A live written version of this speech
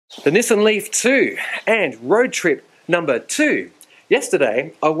The Nissan Leaf 2 and road trip number 2.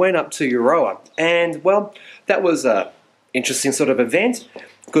 Yesterday I went up to Euroa and well, that was a interesting sort of event.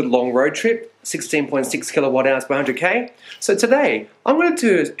 Good long road trip, 16.6 kilowatt hours per 100k. So today I'm going to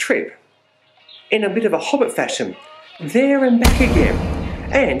do a trip in a bit of a Hobbit fashion, there and back again.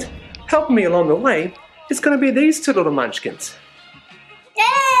 And helping me along the way is going to be these two little munchkins.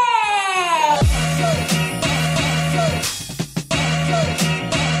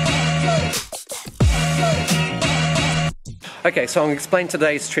 Okay, so I'm going to explain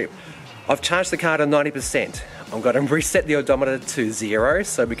today's trip. I've charged the car to 90%. I'm going to reset the odometer to 0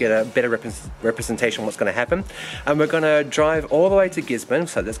 so we get a better representation of what's going to happen. And we're going to drive all the way to Gisborne,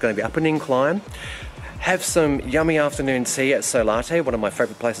 so that's going to be up an incline. Have some yummy afternoon tea at Solate, one of my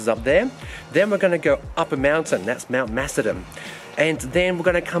favourite places up there. Then we're going to go up a mountain, that's Mount Macedon. And then we're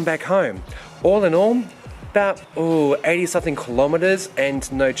going to come back home. All in all, about 80 something kilometres and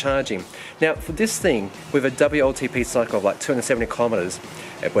no charging. Now for this thing, with a WLTP cycle of like 270 kilometres,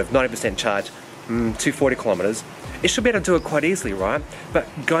 with 90% charge, 240 kilometres, it should be able to do it quite easily, right? But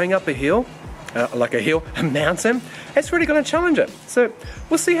going up a hill, a mountain, it's really going to challenge it. So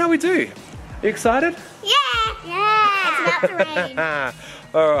we'll see how we do. You excited? Yeah! Yeah! It's about to rain.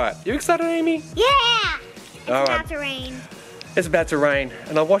 Alright, you excited, Amy? Yeah! It's about to rain. It's about to rain,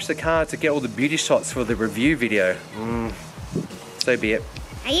 and I washed the car to get all the beauty shots for the review video. So be it.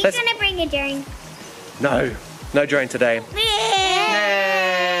 Are you gonna bring a drone? No, no drone today.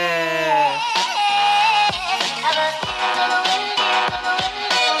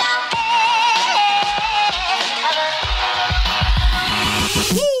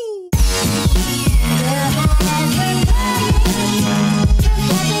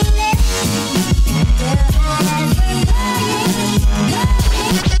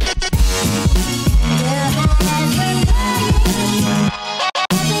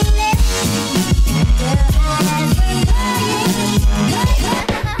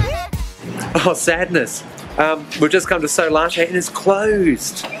 Oh, sadness. We've just come to Solate and it's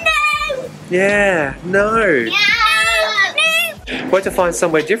closed. No! Yeah, no. No! Where to find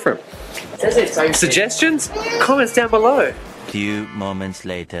somewhere different? Suggestions? Comments down below. Few moments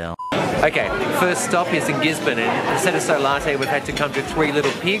later. Okay, first stop is in Gisborne, and instead of Solate we've had to come to Three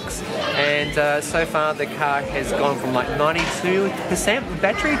Little Pigs, and so far the car has gone from like 92%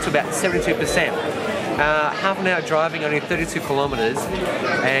 battery to about 72%. Half an hour driving, only 32 kilometres,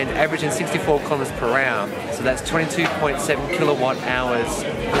 and averaging 64 kilometres per hour, so that's 22.7 kilowatt hours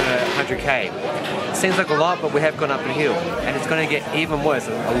per 100k. Seems like a lot, but we have gone up a hill, and it's going to get even worse,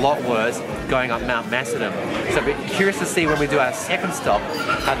 a lot worse, going up Mount Macedon. So I'll be curious to see when we do our second stop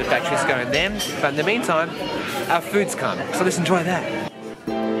how the battery's going then, but in the meantime, our food's come, so let's enjoy that.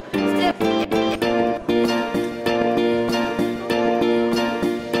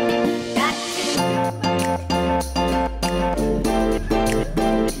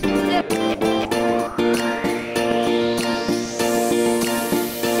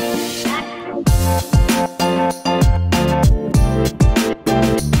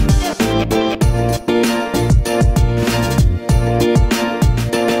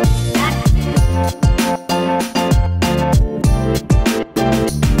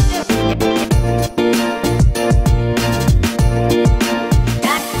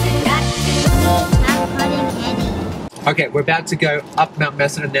 Okay, we're about to go up Mount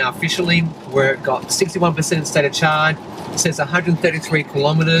Macedon now officially. We've got 61% state of charge. It says 133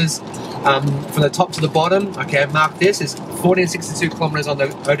 kilometres from the top to the bottom. Okay, mark this. It's 1462 kilometres on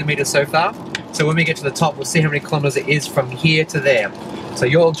the odometer so far. So when we get to the top, we'll see how many kilometres it is from here to there. So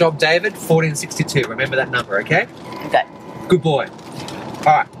your job, David, 1462. Remember that number, okay? Okay. Good boy.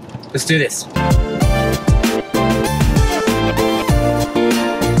 All right, let's do this.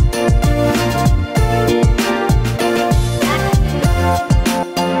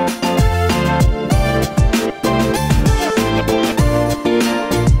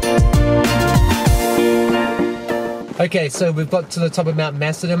 Okay, so we've got to the top of Mount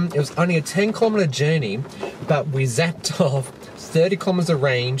Macedon. It was only a 10-kilometre journey, but we zapped off 30 kilometres of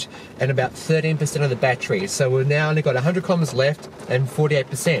range and about 13% of the battery. So we've now only got 100 kilometres left and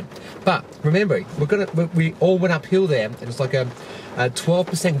 48%. But remember, we all went uphill there, and it's like a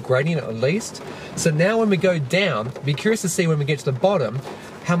 12% gradient at least. So now when we go down, be curious to see when we get to the bottom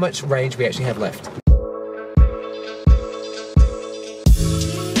how much range we actually have left.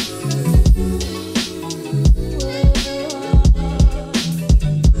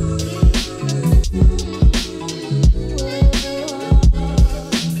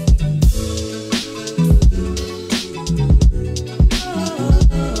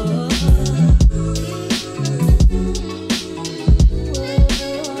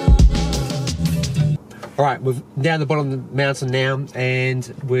 Alright, we're down the bottom of the mountain now,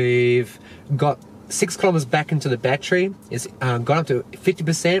 and we've got 6 kilometers back into the battery. It's gone up to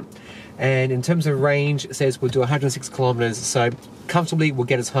 50%, and in terms of range, it says we'll do 106 kilometers, so comfortably will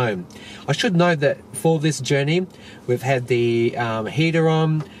get us home. I should note that for this journey, we've had the heater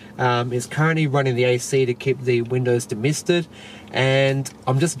on, it's currently running the AC to keep the windows demisted, and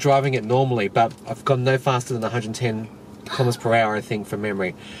I'm just driving it normally, but I've gone no faster than 110 kilometers per hour, I think, from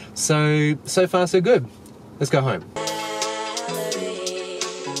memory. So far so good. Let's go home.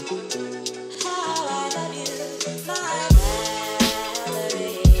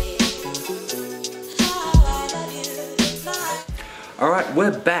 Alright,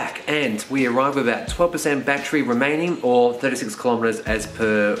 we're back, and we arrived with about 12% battery remaining, or 36 kilometers as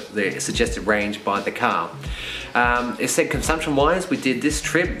per the suggested range by the car. It said consumption wise, we did this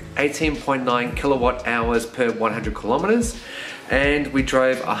trip 18.9 kilowatt hours per 100 kilometers, and we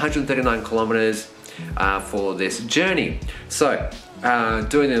drove 139 kilometers for this journey. So,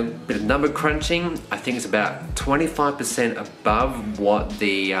 doing a bit of number crunching, I think it's about 25% above what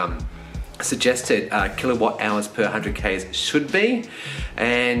the suggested kilowatt hours per 100 Ks should be,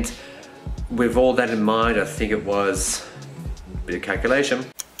 and with all that in mind, I think it was a bit of calculation.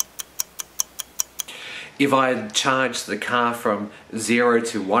 If I had charged the car from 0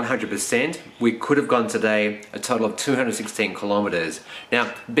 to 100%, we could have gone today a total of 216 kilometers.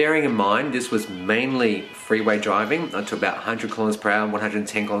 Now, bearing in mind, this was mainly freeway driving up to about 100 kilometers per hour,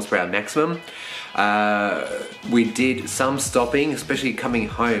 110 kilometers per hour maximum. We did some stopping, especially coming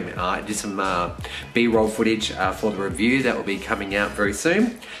home. I did some B-roll footage for the review that will be coming out very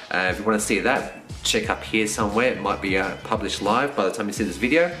soon. If you want to see that, check up here somewhere. It might be published live by the time you see this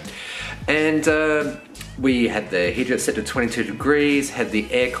video. And we had the heater set to 22 degrees, had the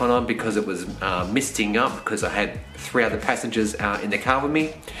aircon on because it was misting up because I had 3 other passengers in the car with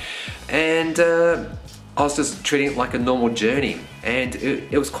me. And I was just treating it like a normal journey, and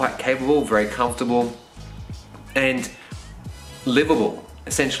it was quite capable, very comfortable, and livable,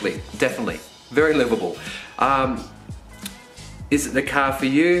 essentially, definitely. Very livable. Is it the car for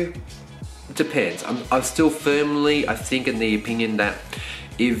you? It depends. I'm still firmly, I think, in the opinion that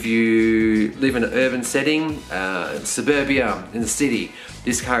if you live in an urban setting, suburbia, in the city,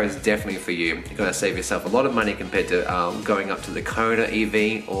 this car is definitely for you. You're going to save yourself a lot of money compared to going up to the Kona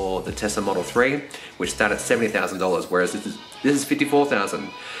EV or the Tesla Model 3, which start at $70,000, whereas this is $54,000.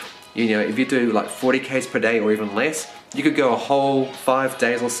 You know, if you do like 40 Ks per day or even less, you could go a whole 5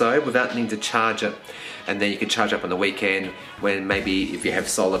 days or so without needing to charge it. And then you can charge up on the weekend when maybe if you have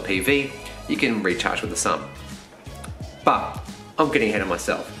solar PV, you can recharge with the sun. But I'm getting ahead of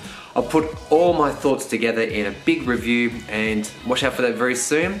myself. I'll put all my thoughts together in a big review, and watch out for that very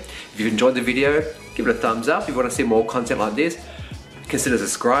soon. If you've enjoyed the video, give it a thumbs up. If you want to see more content like this, consider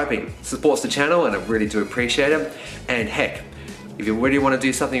subscribing. It supports the channel and I really do appreciate it. And heck, if you really want to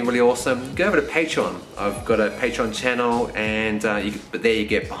do something really awesome, go over to Patreon. I've got a Patreon channel, and but there you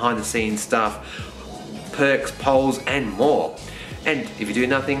get behind the scenes stuff, perks, polls and more. And if you do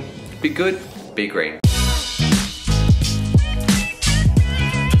nothing, be good, be green.